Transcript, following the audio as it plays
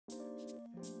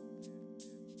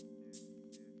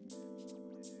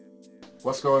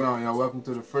What's going on, y'all? Welcome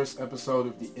to the first episode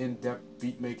of the in-depth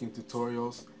beat making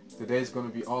tutorials. Today's going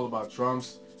to be all about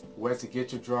drums, where to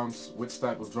get your drums, which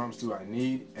type of drums do I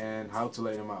need, and how to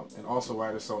lay them out, and also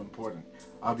why they're so important.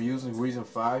 I'll be using Reason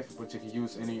 5, but you can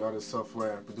use any other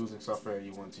software, producing software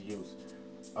you want to use.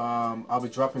 I'll be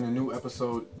dropping a new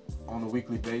episode on a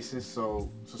weekly basis,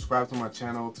 so subscribe to my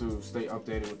channel to stay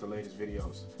updated with the latest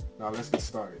videos. Now let's get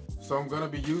started. So I'm going to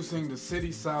be using the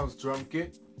City Sounds drum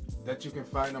kit that you can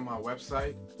find on my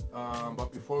website,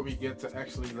 but before we get to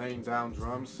actually laying down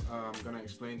drums, I'm going to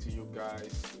explain to you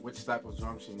guys which type of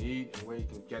drums you need and where you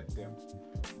can get them.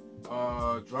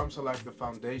 Drums are like the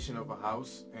foundation of a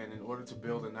house, and in order to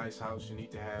build a nice house you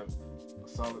need to have a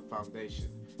solid foundation.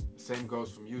 The same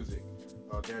goes for music.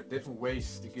 There are different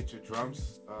ways to get your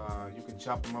drums. You can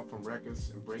chop them up from records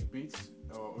and break beats,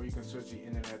 or you can search the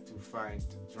internet to find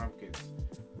drum kits.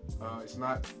 It's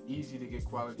not easy to get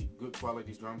good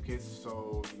quality drum kits,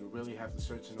 so you really have to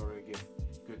search in order to get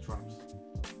good drums.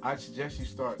 I suggest you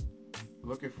start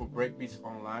looking for break beats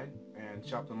online and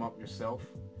chop them up yourself.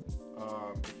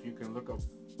 If you can look up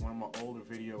one of my older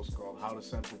videos called How to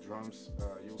Sample Drums,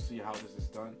 you'll see how this is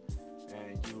done,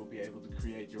 and you will be able to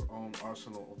create your own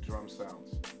arsenal of drum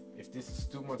sounds. If this is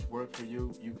too much work for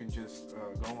you, you can just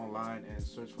go online and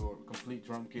search for complete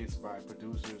drum kits by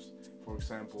producers. For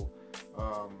example,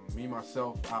 me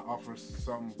myself, I offer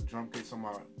some drum kits on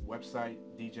my website,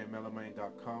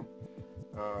 j.cole.com,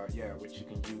 which you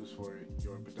can use for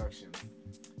your production.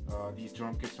 These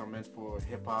drum kits are meant for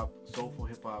hip hop, soulful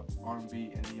hip hop,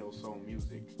 R&B, and neo soul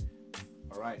music.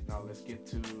 Alright, now let's get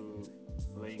to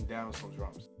laying down some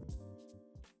drums.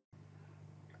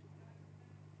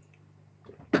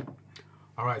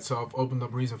 Alright, so I've opened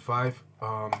up Reason 5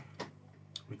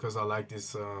 because I like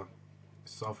this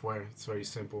software. It's very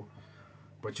simple,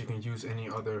 but you can use any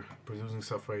other producing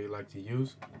software you like to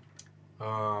use.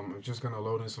 I'm just going to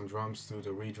load in some drums to the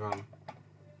redrum.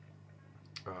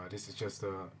 This is just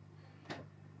a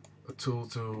tool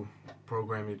to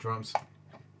program your drums.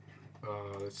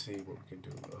 Let's see what we can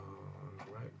do.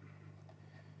 Alright,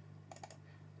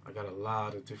 I got a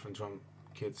lot of different drum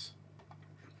kits.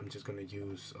 I'm just going to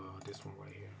use this one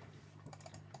right here.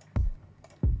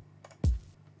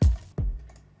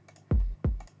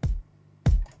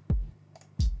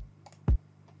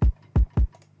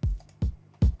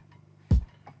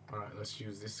 Alright, let's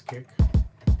use this kick.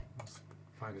 Let's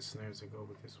find the snares that go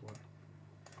with this one.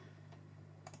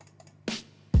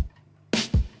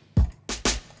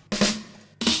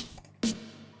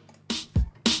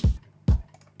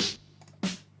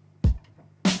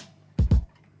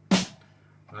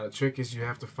 The trick is you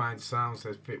have to find sounds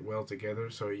that fit well together,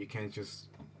 so you can't just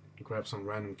grab some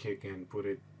random kick and put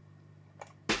it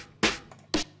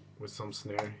with some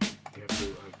snare. You have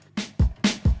to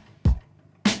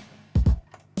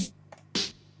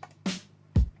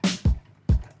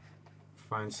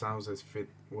find sounds that fit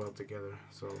well together.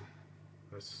 So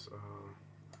let's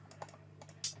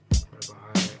grab a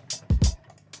hi-hat.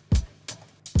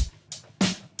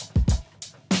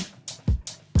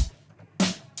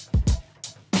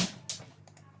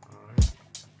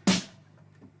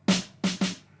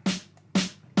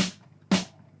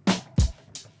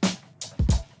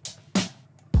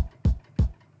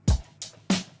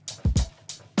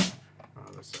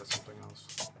 Let's add something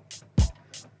else.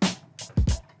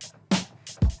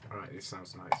 Alright, this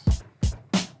sounds nice.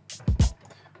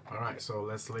 Alright, so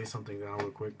let's lay something down real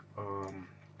quick.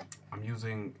 I'm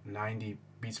using 90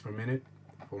 beats per minute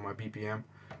for my BPM.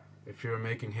 If you're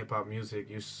making hip-hop music,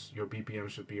 your BPM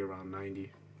should be around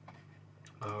 90.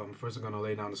 First I'm going to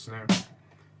lay down the snare,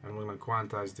 and we're going to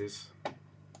quantize this.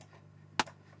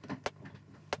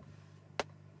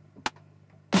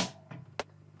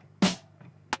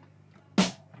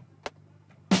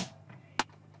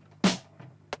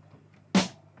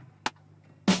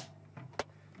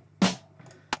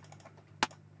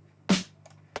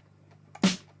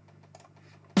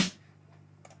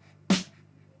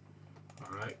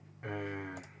 Alright,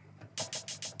 and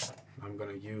I'm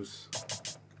gonna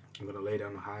lay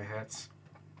down the hi-hats.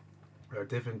 There are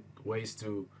different ways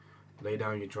to lay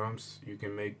down your drums. You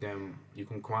can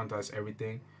quantize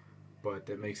everything, but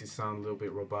that makes it sound a little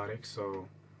bit robotic. So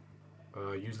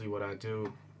usually what I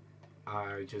do,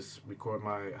 I just record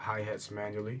my hi-hats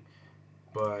manually,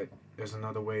 but there's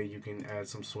another way you can add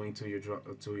some swing to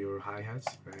your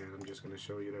hi-hats, and I'm just gonna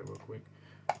show you that real quick.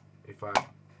 If I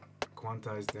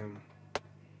quantize them,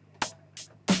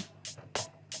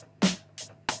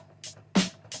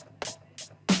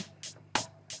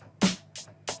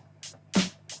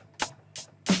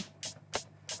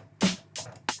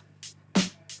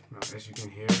 as you can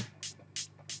hear,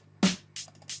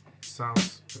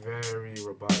 sounds very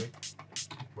robotic,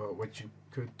 but what you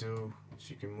could do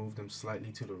is you can move them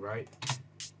slightly to the right.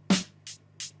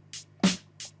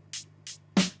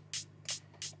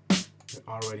 It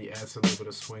already adds a little bit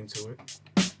of swing to it.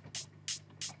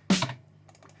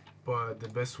 But the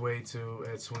best way to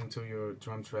add swing to your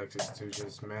drum tracks is to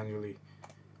just manually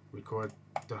record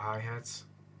the hi-hats.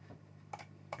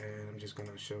 And I'm just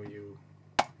gonna show you.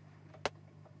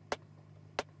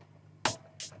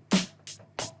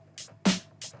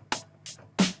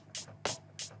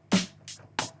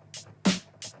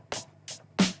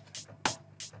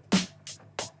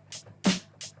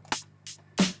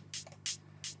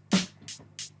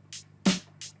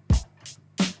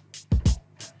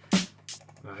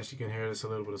 Now, as you can hear, there's a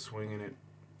little bit of swing in it,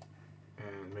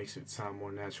 and it makes it sound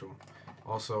more natural.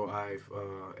 Also, I've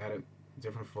added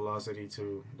different velocity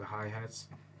to the hi-hats.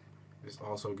 This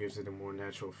also gives it a more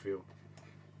natural feel.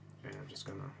 And I'm just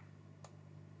gonna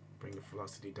bring the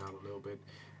velocity down a little bit.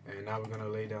 And now we're gonna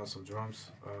lay down some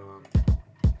drums.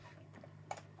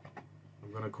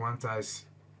 I'm gonna quantize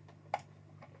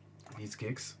these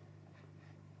kicks,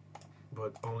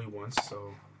 but only once,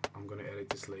 so I'm gonna edit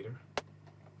this later.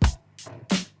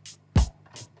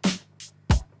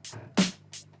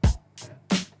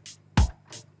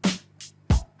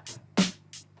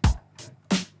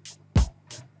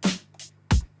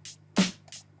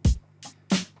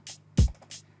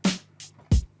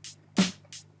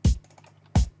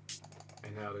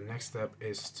 And now the next step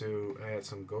is to add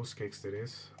some ghost kicks to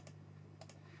this.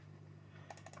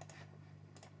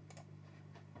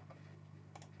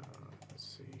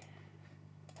 Let's see.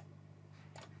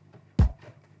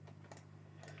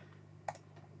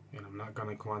 And I'm not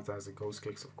gonna quantize the ghost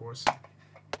kicks, of course.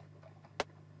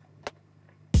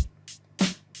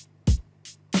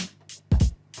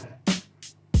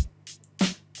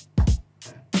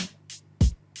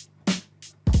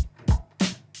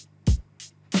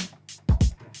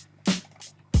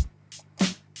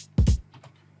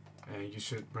 And you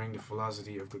should bring the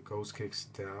velocity of the ghost kicks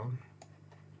down.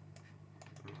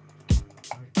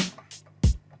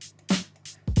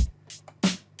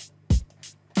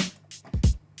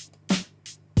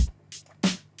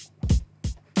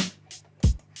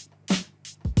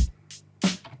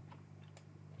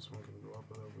 This one can go up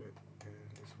a little bit, and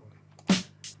this one.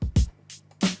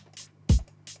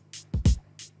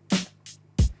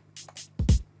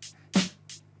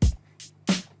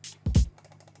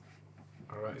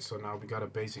 Alright, so now we got a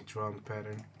basic drum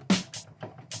pattern,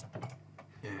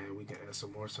 and we can add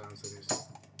some more sounds to this.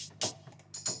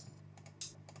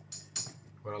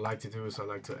 What I like to do is I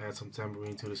like to add some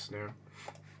tambourine to the snare.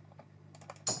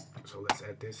 So let's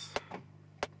add this.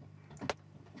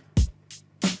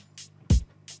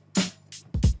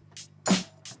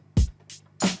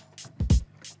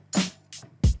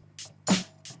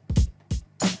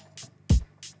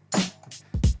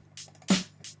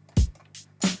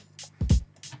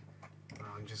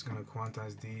 I'm just going to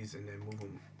quantize these and then move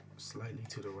them slightly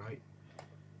to the right.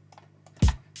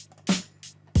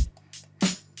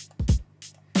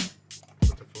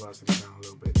 Put the velocity down a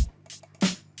little bit.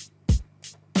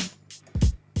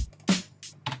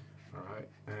 Alright,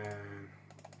 and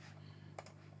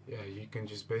yeah, you can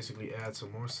just basically add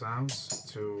some more sounds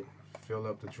to fill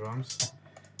up the drums.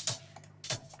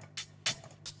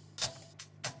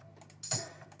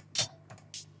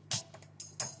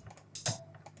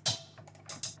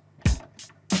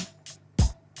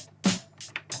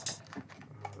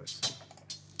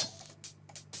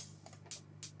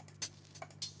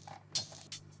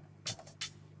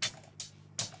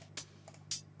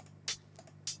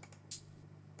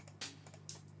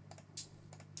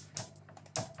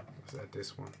 Let's add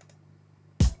this one.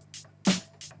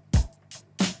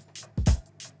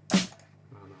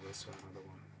 No, let's try another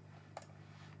one.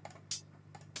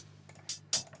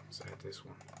 Let's add this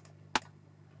one.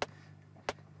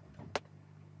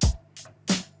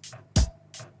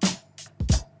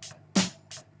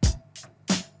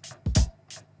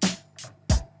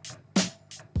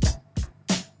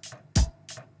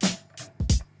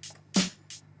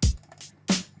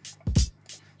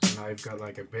 So now you've got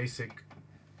like a basic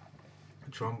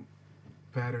drum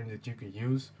pattern that you can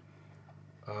use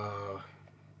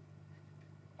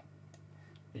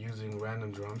using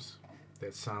random drums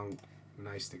that sound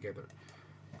nice together.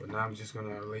 But now I'm just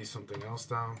gonna lay something else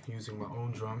down using my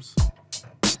own drums.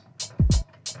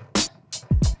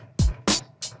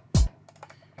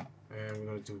 And we're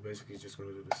gonna do basically just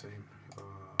gonna do the same.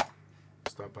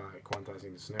 Start by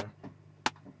quantizing the snare.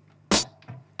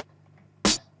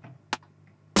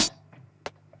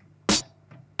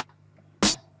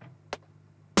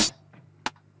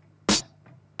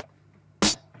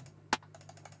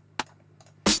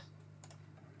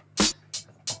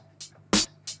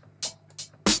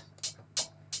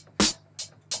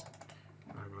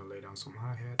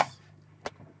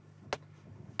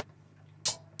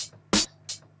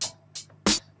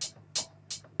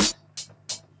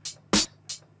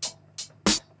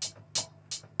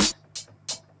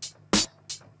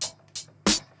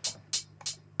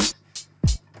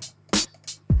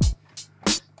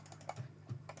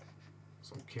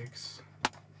 some kicks.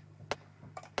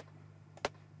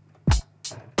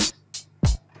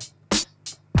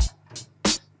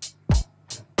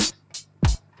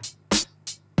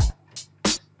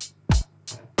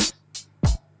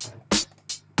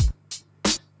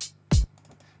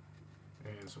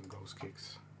 And some ghost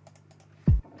kicks.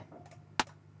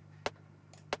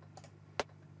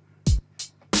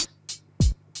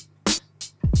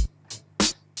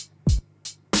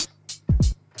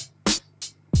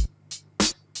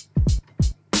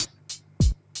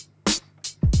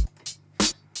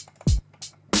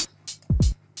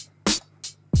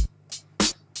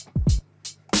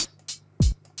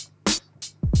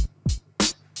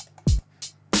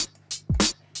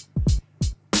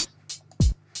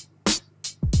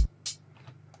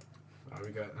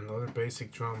 We got another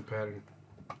basic drum pattern,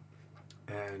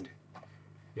 and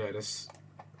yeah, that's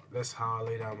how I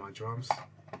lay down my drums.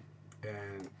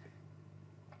 And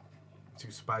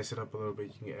to spice it up a little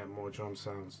bit, you can add more drum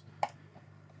sounds,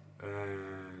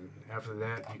 and after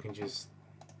that you can just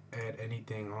add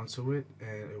anything onto it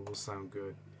and it will sound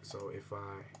good. So if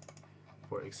I,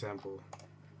 for example,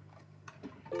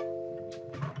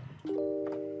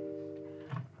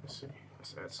 let's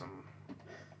add some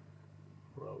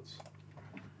Rhodes.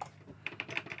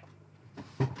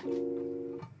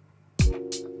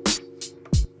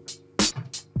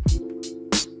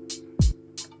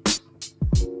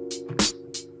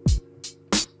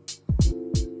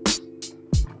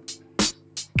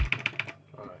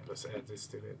 Alright, let's add this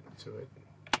to it.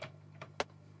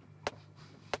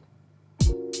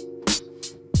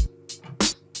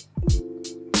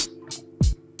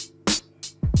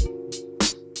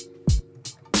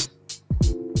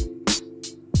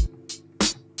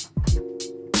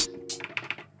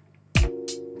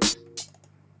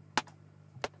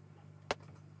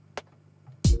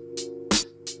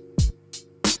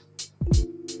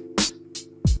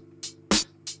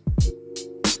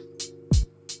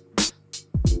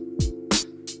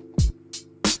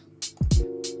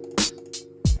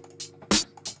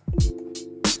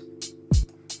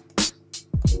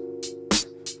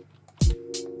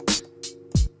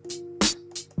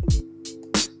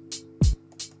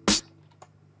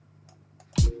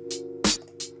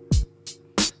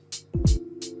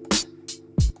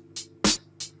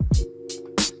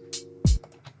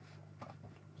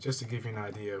 Just to give you an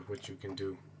idea of what you can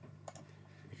do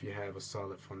if you have a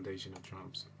solid foundation of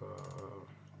drums.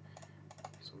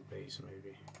 Some bass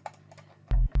maybe.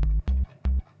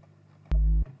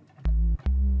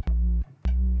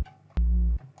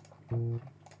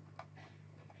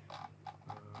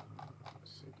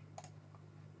 Let's see.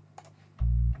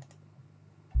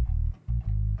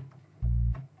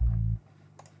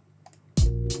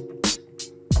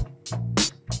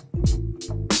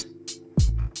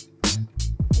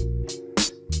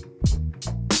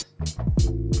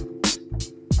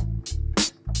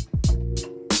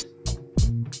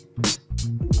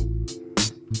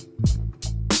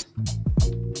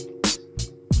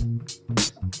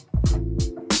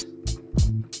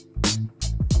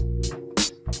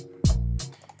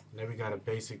 Got a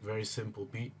basic, very simple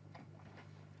beat,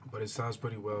 but it sounds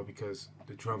pretty well because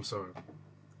the drums are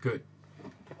good.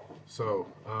 So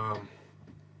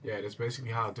yeah, that's basically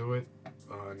how I do it.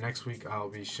 Next week I'll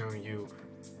be showing you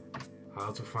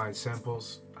how to find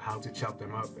samples, how to chop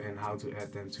them up, and how to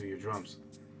add them to your drums.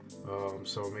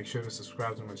 So make sure to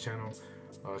subscribe to my channel,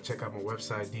 check out my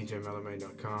website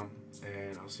djmellamayne.com,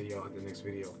 and I'll see y'all in the next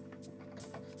video.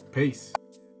 Peace.